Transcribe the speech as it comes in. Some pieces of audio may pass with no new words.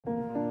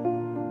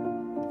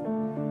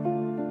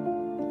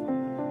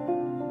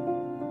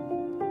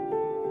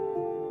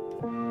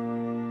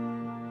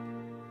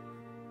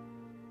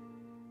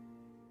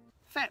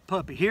Fat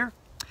Puppy here,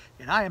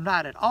 and I am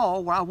not at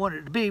all where I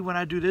wanted to be when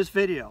I do this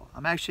video.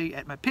 I'm actually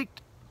at my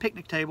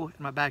picnic table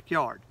in my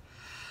backyard.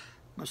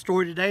 My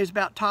story today is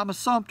about Thomas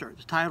Sumter,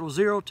 the title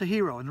Zero to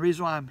Hero, and the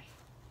reason why I'm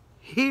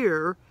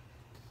here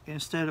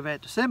instead of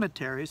at the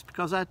cemetery is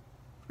because I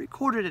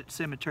recorded at the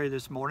cemetery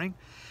this morning,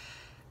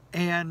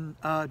 and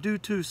due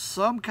to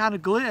some kind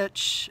of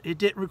glitch, it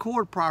didn't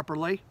record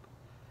properly,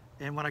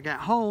 and when I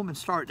got home and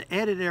started to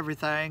edit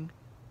everything,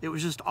 it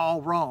was just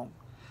all wrong.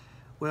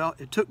 Well,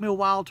 it took me a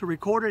while to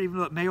record it, even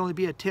though it may only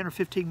be a 10 or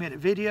 15 minute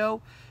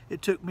video.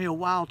 It took me a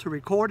while to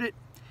record it,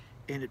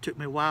 and it took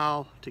me a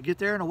while to get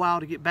there and a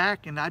while to get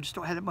back, and I just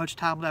don't have that much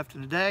time left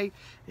in the day,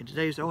 and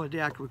today's the only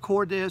day I can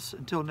record this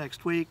until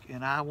next week,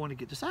 and I want to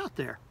get this out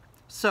there.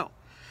 So,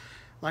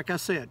 like I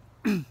said,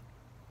 I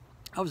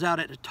was out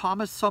at the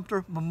Thomas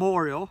Sumter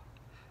Memorial,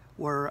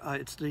 where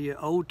it's the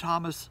old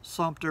Thomas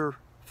Sumter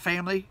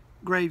family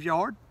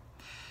graveyard,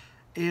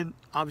 and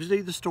obviously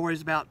the story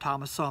is about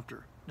Thomas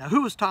Sumter. Now,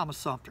 who was Thomas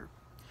Sumter?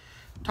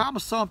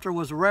 Thomas Sumter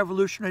was a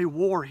Revolutionary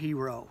War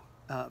hero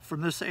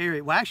from this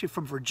area. Well, actually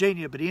from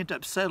Virginia, but he ended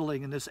up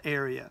settling in this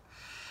area.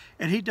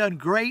 And he done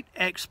great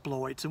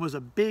exploits and was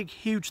a big,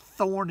 huge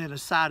thorn in the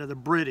side of the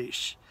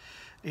British.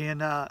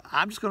 And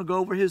I'm just going to go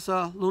over his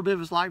little bit of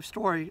his life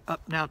story.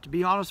 Now, to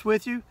be honest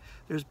with you,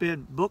 there's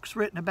been books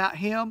written about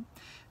him,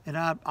 and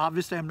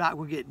obviously I'm not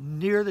going to get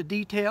near the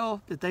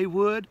detail that they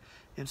would.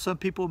 And some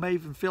people may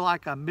even feel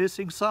like I'm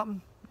missing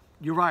something.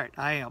 You're right,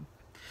 I am.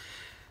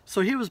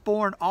 So he was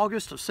born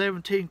August of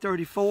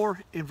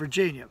 1734 in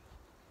Virginia.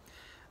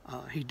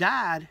 He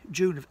died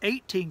June of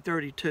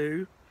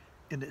 1832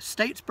 in the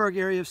Statesburg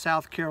area of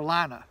South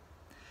Carolina.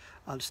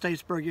 The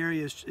Statesburg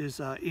area is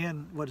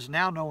in what is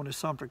now known as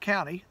Sumter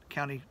County,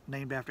 county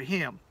named after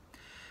him,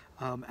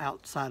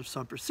 outside of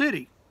Sumter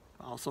City,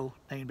 also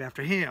named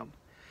after him.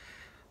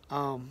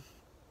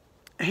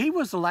 He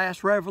was the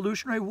last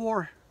Revolutionary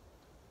War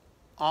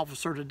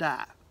officer to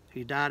die.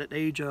 He died at the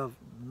age of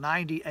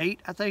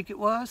 98, I think it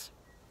was.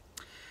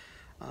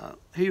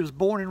 He was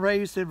born and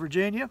raised in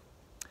Virginia.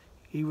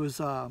 He was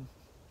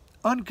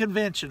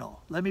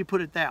unconventional, let me put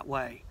it that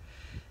way.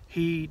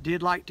 He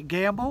did like to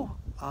gamble.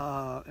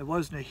 It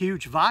wasn't a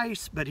huge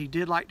vice, but he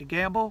did like to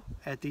gamble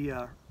at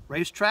the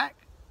racetrack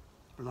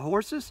for the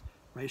horses,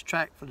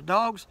 racetrack for the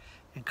dogs,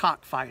 and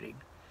cockfighting.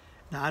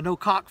 Now, I know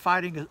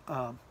cockfighting,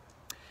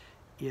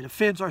 it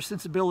offends our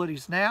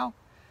sensibilities now,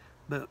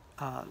 but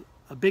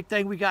a big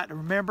thing we got to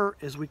remember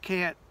is we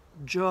can't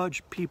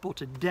judge people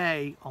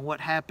today on what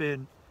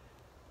happened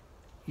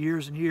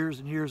years and years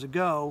and years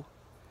ago,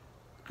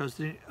 because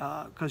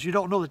you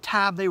don't know the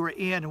time they were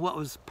in and what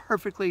was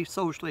perfectly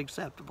socially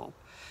acceptable.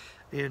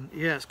 And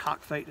yes,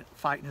 cockfighting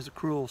is a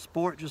cruel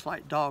sport, just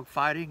like dog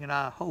fighting, and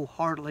I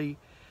wholeheartedly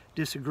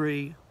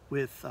disagree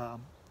with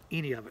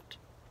any of it.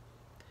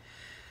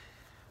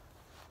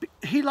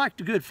 He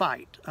liked a good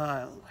fight.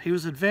 He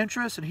was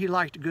adventurous, and he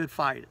liked a good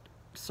fight.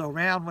 So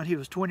around when he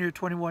was 20 or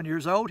 21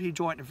 years old, he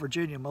joined the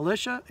Virginia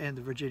militia, and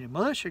the Virginia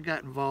militia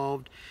got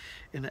involved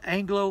in the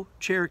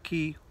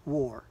Anglo-Cherokee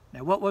War.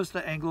 Now, what was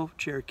the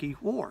Anglo-Cherokee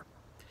War?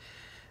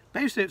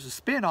 Basically, it was a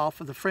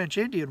spin-off of the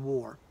French-Indian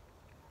War.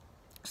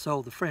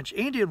 So the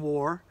French-Indian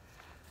War,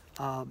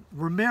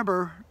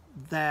 remember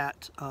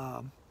that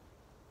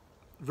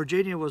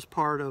Virginia was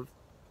part of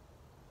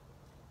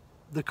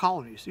the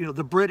colonies, you know,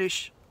 the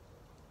British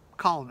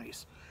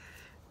colonies.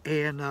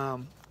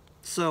 And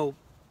so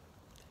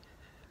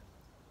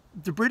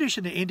the British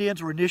and the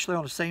Indians were initially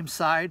on the same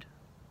side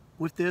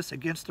with this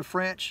against the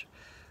French,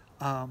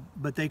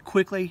 but they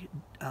quickly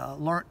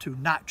learned to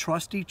not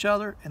trust each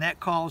other, and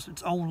that caused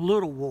its own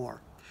little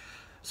war.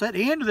 So at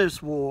the end of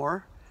this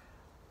war,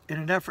 in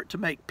an effort to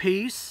make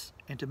peace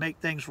and to make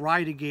things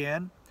right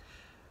again,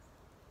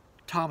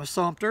 Thomas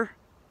Sumter,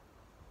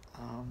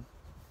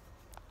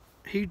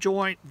 he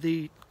joined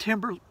the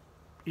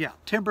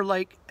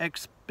Timberlake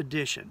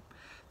expedition.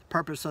 The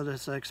purpose of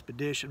this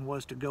expedition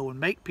was to go and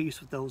make peace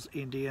with those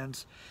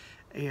Indians,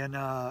 and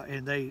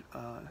they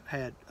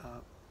had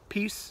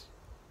peace,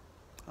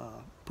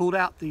 pulled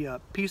out the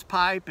peace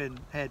pipe and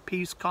had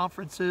peace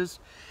conferences.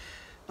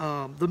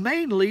 The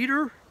main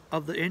leader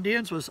of the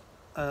Indians was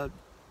a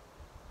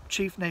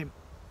chief named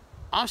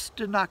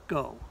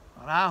Ostinaco,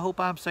 and I hope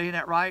I'm saying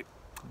that right.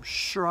 I'm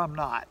sure I'm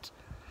not.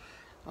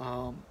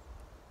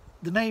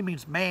 The name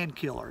means man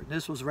killer, and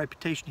this was a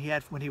reputation he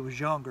had when he was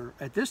younger.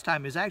 At this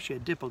time, he was actually a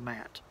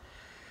diplomat.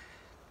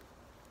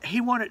 He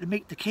wanted to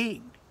meet the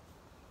king.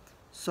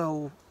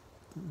 So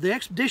the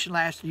expedition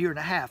lasted a year and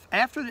a half.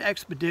 After the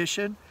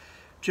expedition,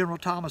 General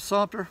Thomas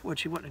Sumter,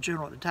 which he wasn't a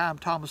general at the time,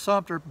 Thomas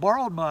Sumter,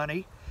 borrowed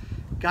money,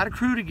 got a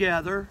crew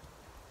together,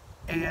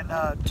 and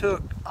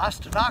took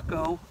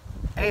Ostinaco,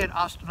 and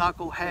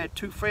Ostinaco had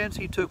two friends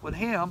he took with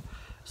him.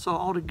 So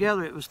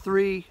altogether, it was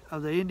 3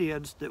 of the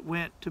Indians that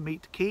went to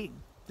meet the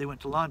king. They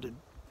went to London.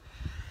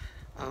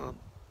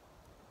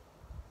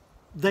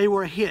 They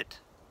were a hit.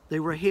 They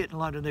were a hit in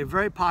London. They were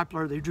very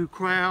popular. They drew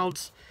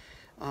crowds.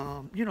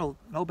 You know,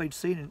 nobody'd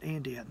seen an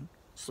Indian.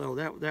 So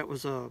that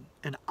was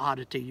an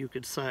oddity, you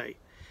could say.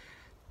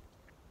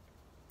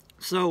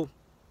 So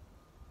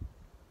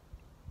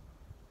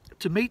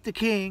to meet the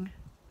king.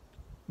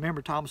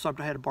 Remember, Thomas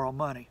Sumter had to borrow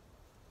money.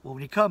 Well,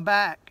 when he come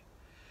back,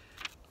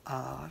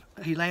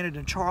 he landed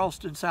in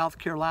Charleston, South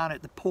Carolina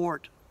at the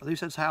port. At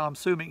least that's how I'm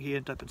assuming he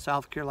ended up in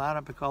South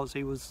Carolina, because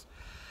he was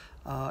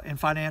in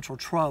financial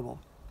trouble.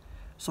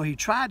 So he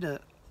tried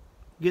to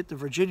get the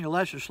Virginia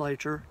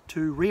legislature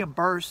to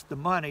reimburse the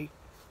money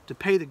to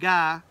pay the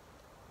guy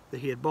that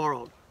he had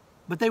borrowed,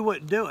 but they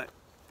wouldn't do it.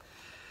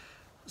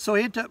 So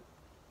he ended up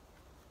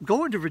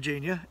going to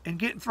Virginia and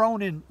getting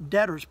thrown in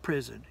debtor's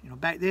prison. You know,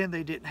 back then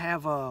they didn't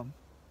have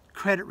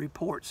credit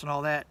reports and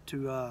all that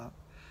to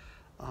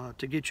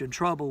get you in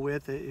trouble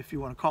with, if you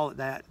want to call it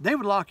that. They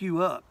would lock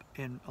you up,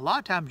 and a lot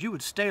of times you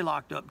would stay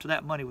locked up until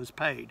that money was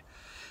paid.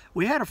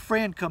 We had a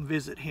friend come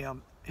visit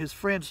him. His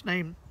friend's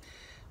name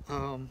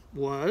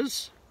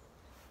was,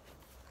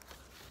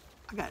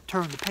 I got to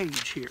turn the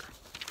page here.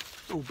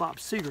 Old Bob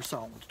Seger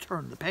song, to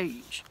turn the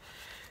page.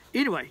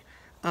 Anyway,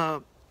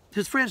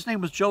 his friend's name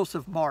was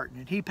Joseph Martin,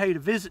 and he paid a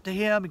visit to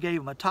him and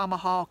gave him a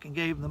tomahawk and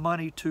gave him the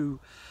money to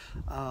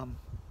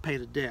pay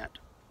the debt.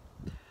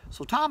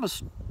 So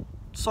Thomas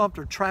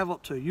Sumter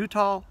traveled to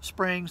Eutaw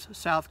Springs,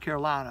 South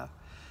Carolina.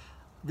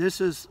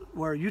 This is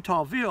where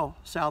Eutawville,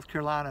 South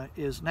Carolina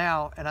is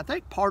now, and I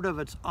think part of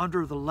it's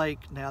under the lake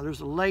now.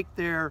 There's a lake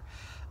there,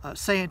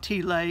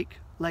 Santee Lake.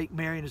 Lake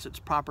Marion is its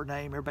proper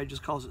name. Everybody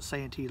just calls it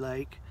Santee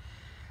Lake.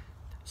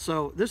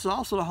 So this is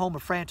also the home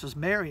of Francis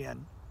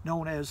Marion,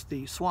 known as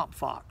the Swamp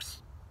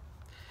Fox.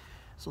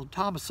 So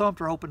Thomas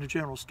Sumter opened a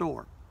general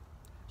store.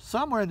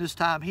 Somewhere in this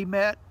time he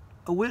met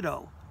a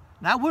widow.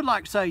 Now I would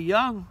like to say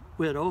young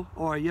widow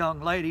or a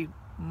young lady,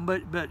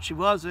 but she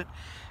wasn't.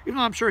 Even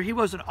though I'm sure he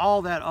wasn't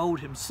all that old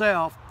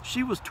himself,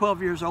 she was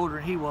 12 years older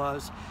than he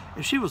was,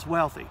 and she was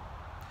wealthy.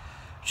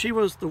 She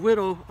was the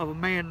widow of a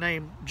man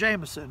named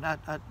Jameson. I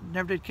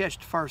never did catch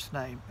the first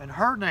name. And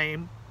her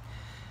name,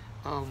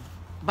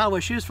 by the way,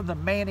 she was from the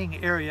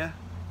Manning area.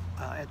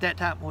 At that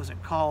time it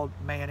wasn't called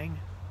Manning,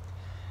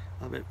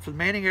 but from the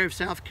Manning area of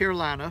South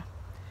Carolina.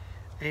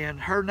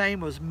 And her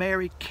name was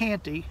Mary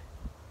Canty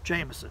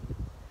Jameson.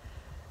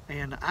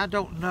 And I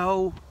don't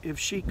know if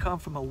she come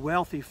from a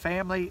wealthy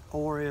family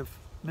or if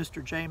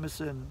Mr.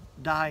 Jameson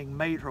dying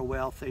made her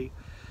wealthy,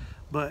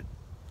 but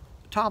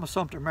Thomas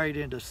Sumter married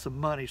into some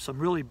money, some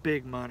really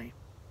big money.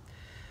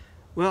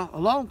 Well,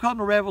 along come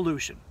the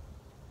Revolution.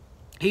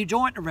 He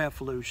joined the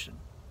Revolution.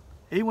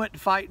 He went to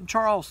fight in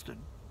Charleston.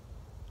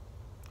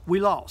 We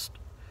lost.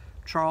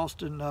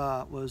 Charleston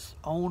was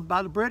owned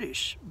by the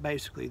British,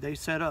 basically. They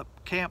set up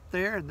camp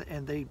there,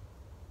 and they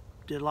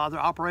did a lot of their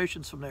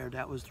operations from there.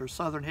 That was their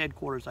southern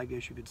headquarters, I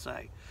guess you could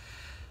say.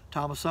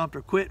 Thomas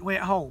Sumter quit and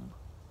went home.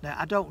 Now,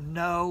 I don't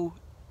know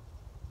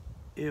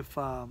if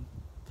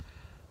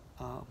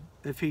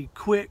he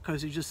quit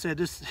because he just said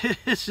this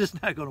it's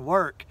just not going to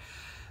work,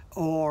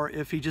 or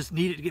if he just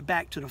needed to get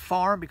back to the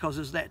farm because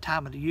it's that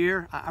time of the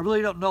year. I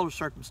really don't know the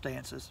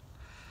circumstances.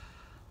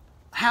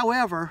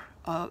 However,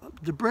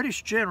 the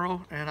British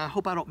general, and I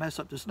hope I don't mess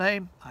up this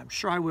name, I'm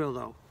sure I will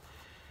though,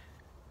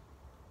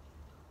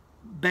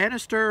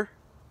 Bannister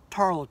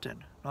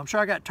Tarleton. I'm sure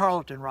I got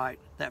Tarleton right.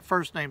 That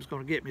first name's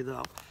going to get me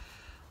though.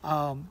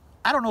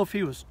 I don't know if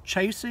he was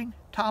chasing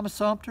Thomas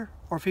Sumter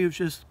or if he was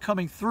just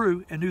coming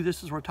through and knew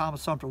this is where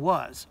Thomas Sumter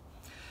was.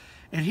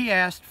 And he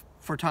asked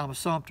for Thomas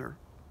Sumter.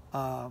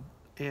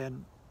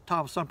 And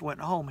Thomas Sumter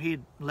went home. He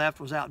had left,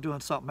 was out doing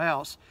something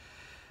else.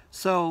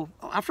 So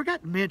I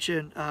forgot to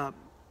mention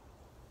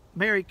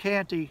Mary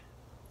Canty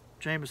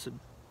Jameson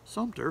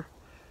Sumter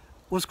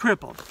was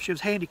crippled. She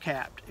was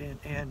handicapped,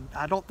 and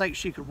I don't think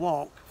she could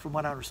walk, from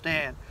what I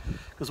understand.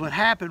 Because what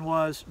happened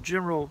was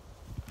General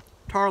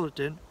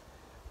Tarleton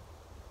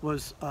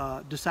was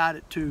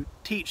decided to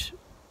teach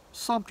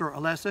Sumter a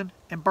lesson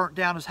and burnt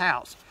down his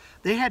house.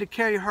 They had to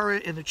carry her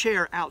in the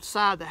chair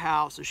outside the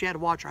house, so she had to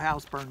watch her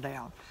house burn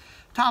down.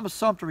 Thomas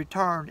Sumter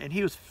returned, and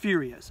he was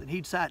furious, and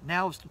he decided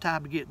now was the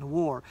time to get in the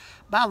war.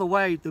 By the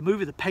way, the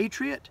movie The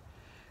Patriot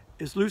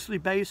is loosely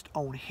based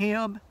on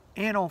him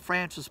and on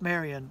Francis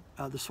Marion,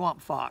 the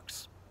Swamp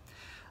Fox,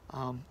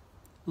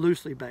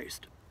 loosely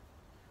based.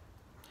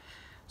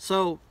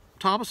 So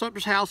Thomas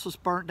Sumter's house was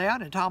burnt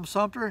down, and Thomas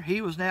Sumter, he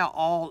was now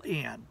all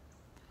in.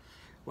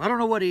 Well, I don't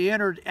know what he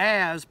entered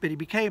as, but he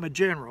became a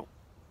general.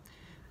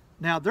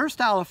 Now, their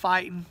style of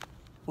fighting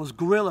was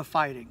guerrilla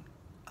fighting.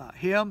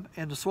 Him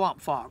and the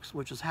Swamp Fox,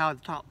 which is how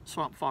the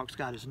Swamp Fox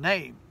got his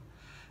name.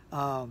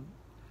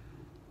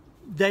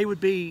 They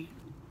would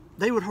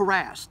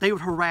harass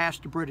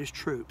the British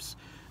troops.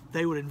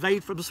 They would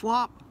invade from the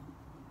swamp,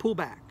 pull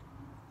back.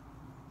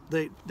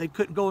 They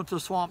couldn't go into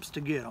the swamps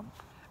to get them.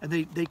 And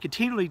they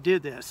continually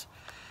did this.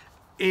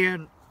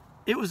 And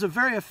it was a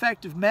very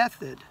effective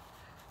method.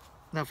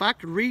 Now, if I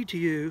could read to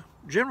you,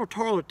 General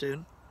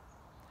Tarleton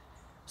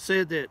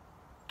said that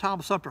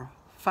Thomas Sumter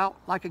fought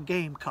like a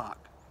gamecock.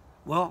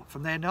 Well,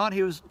 from then on,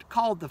 he was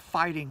called the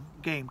Fighting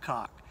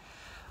Gamecock.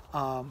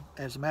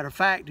 As a matter of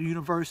fact, the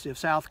University of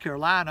South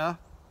Carolina,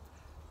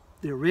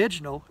 the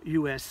original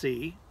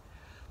USC,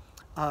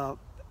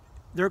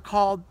 they're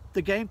called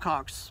the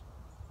Gamecocks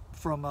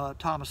from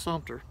Thomas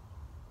Sumter.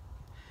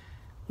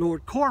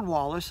 Lord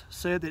Cornwallis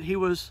said that he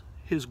was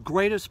his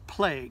greatest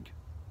plague.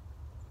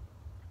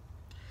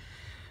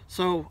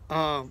 So,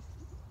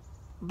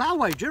 by the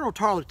way, General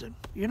Tarleton,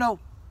 you know,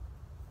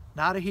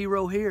 not a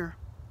hero here.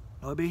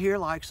 Nobody here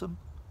likes him.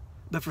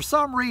 But for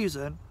some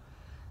reason,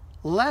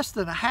 less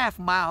than a half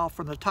mile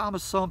from the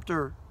Thomas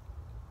Sumter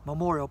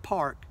Memorial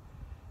Park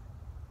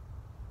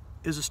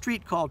is a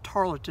street called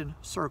Tarleton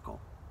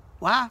Circle.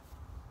 Why?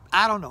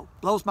 I don't know.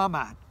 Blows my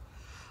mind.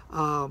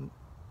 I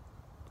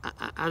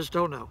just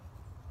don't know.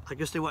 I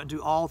guess they wouldn't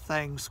do all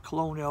things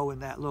colonial in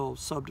that little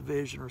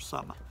subdivision or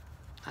something.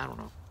 I don't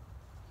know.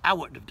 I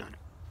wouldn't have done it.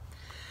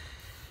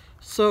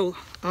 So,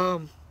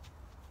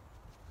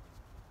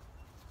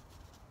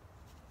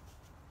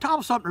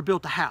 Thomas Sumter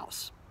built a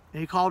house, and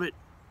he called it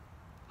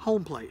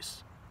Home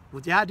Place,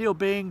 with the ideal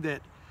being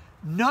that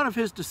none of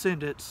his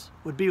descendants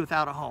would be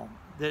without a home,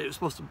 that it was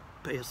supposed to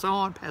pass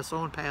on, pass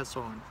on, pass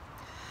on.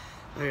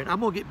 And I'm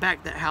going to get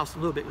back to that house in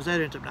a little bit because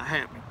that ended up not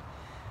happening.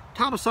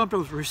 Thomas Sumter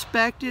was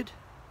respected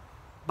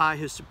by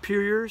his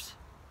superiors,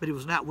 but he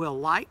was not well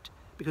liked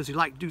because he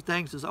liked to do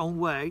things his own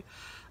way.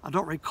 I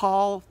don't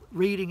recall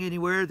reading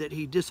anywhere that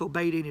he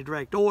disobeyed any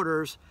direct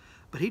orders,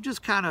 but he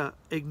just kind of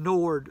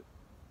ignored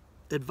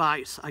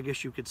advice, I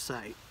guess you could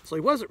say. So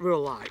he wasn't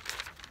real liked,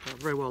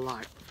 very well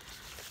liked.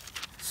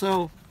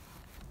 So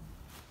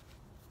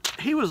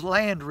he was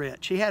land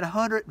rich. He had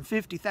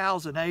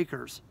 150,000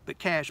 acres, but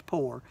cash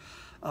poor.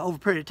 Over a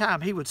period of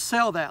time, he would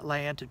sell that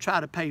land to try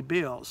to pay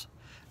bills.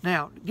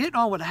 Now, getting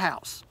on with the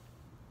house.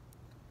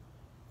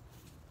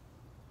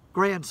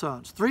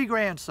 Grandsons, 3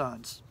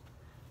 grandsons.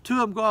 2 of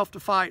them go off to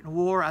fight in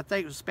war. I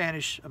think it was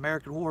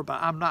Spanish-American War,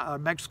 but I'm not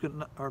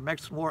Mexican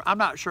War. I'm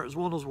not sure it was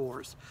one of those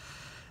wars.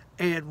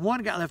 And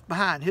one got left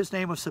behind. His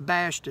name was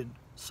Sebastian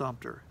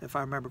Sumter, if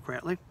I remember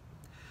correctly.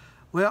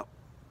 Well,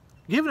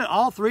 given that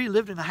all 3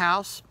 lived in the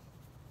house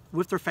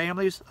with their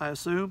families, I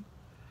assume,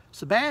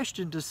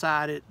 Sebastian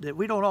decided that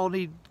we don't all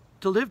need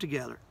to live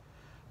together.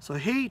 So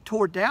he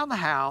tore down the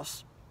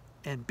house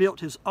and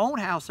built his own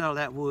house out of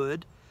that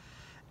wood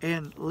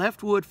and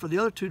left wood for the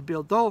other 2 to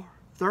build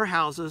their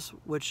houses,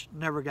 which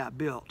never got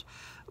built.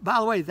 By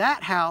the way,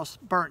 that house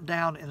burnt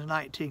down in the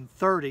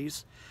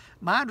 1930s.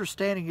 My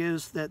understanding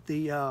is that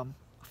the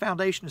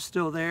foundation is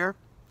still there,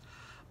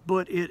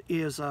 but it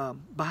is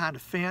behind a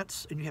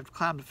fence, and you have to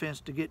climb the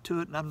fence to get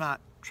to it, and I'm not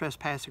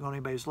trespassing on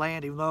anybody's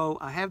land, even though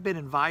I have been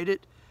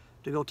invited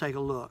to go take a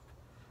look,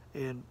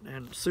 and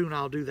soon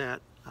I'll do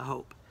that, I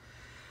hope.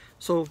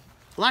 So,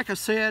 like I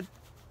said,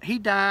 he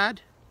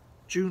died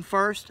June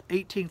 1st,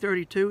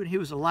 1832, and he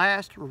was the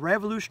last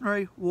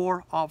Revolutionary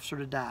War officer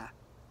to die.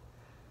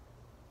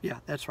 Yeah,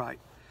 that's right.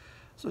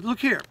 So look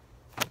here.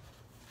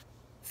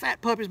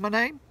 Fat Puppy's my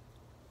name.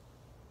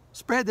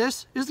 Spread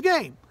this is the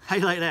game. How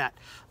you like that?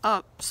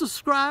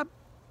 Subscribe,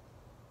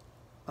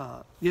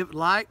 give it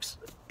likes,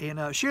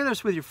 and share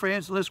this with your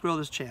friends, and let's grow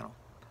this channel.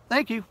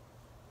 Thank you.